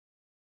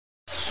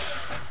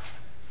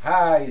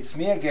Hi, it's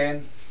me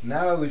again.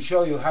 Now I will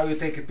show you how you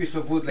take a piece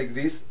of wood like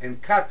this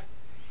and cut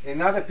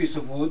another piece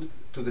of wood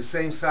to the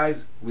same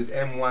size with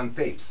M1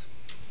 tapes.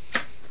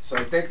 So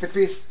I take the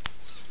piece,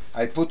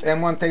 I put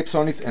M1 tapes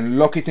on it and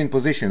lock it in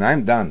position.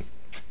 I'm done.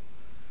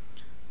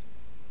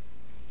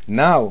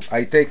 Now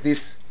I take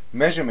this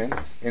measurement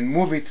and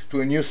move it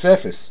to a new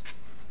surface.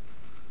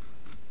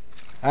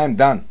 I'm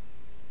done.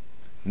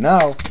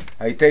 Now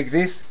I take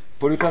this,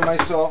 put it on my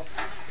saw,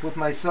 put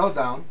my saw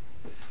down,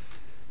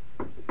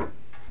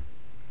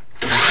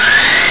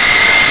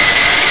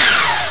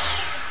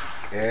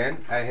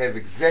 and I have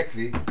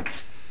exactly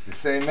the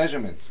same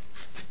measurement.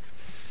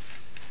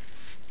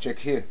 Check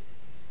here.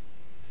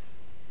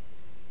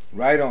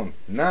 Right on.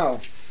 Now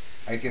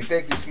I can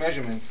take this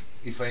measurement,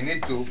 if I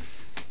need to,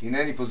 in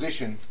any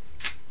position,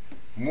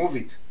 move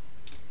it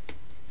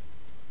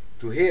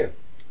to here.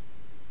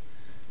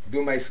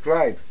 Do my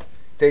scribe.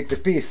 Take the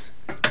piece,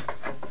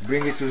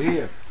 bring it to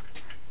here.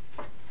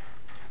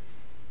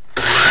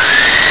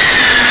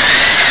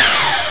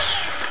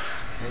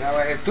 And now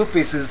I have two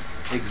pieces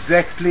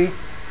exactly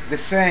the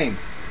same.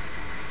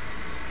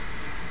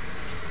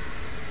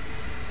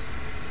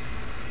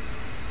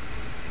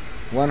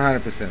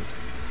 %100%.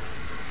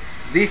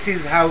 This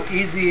is how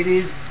easy it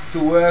is to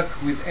work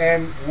with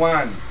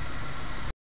M1.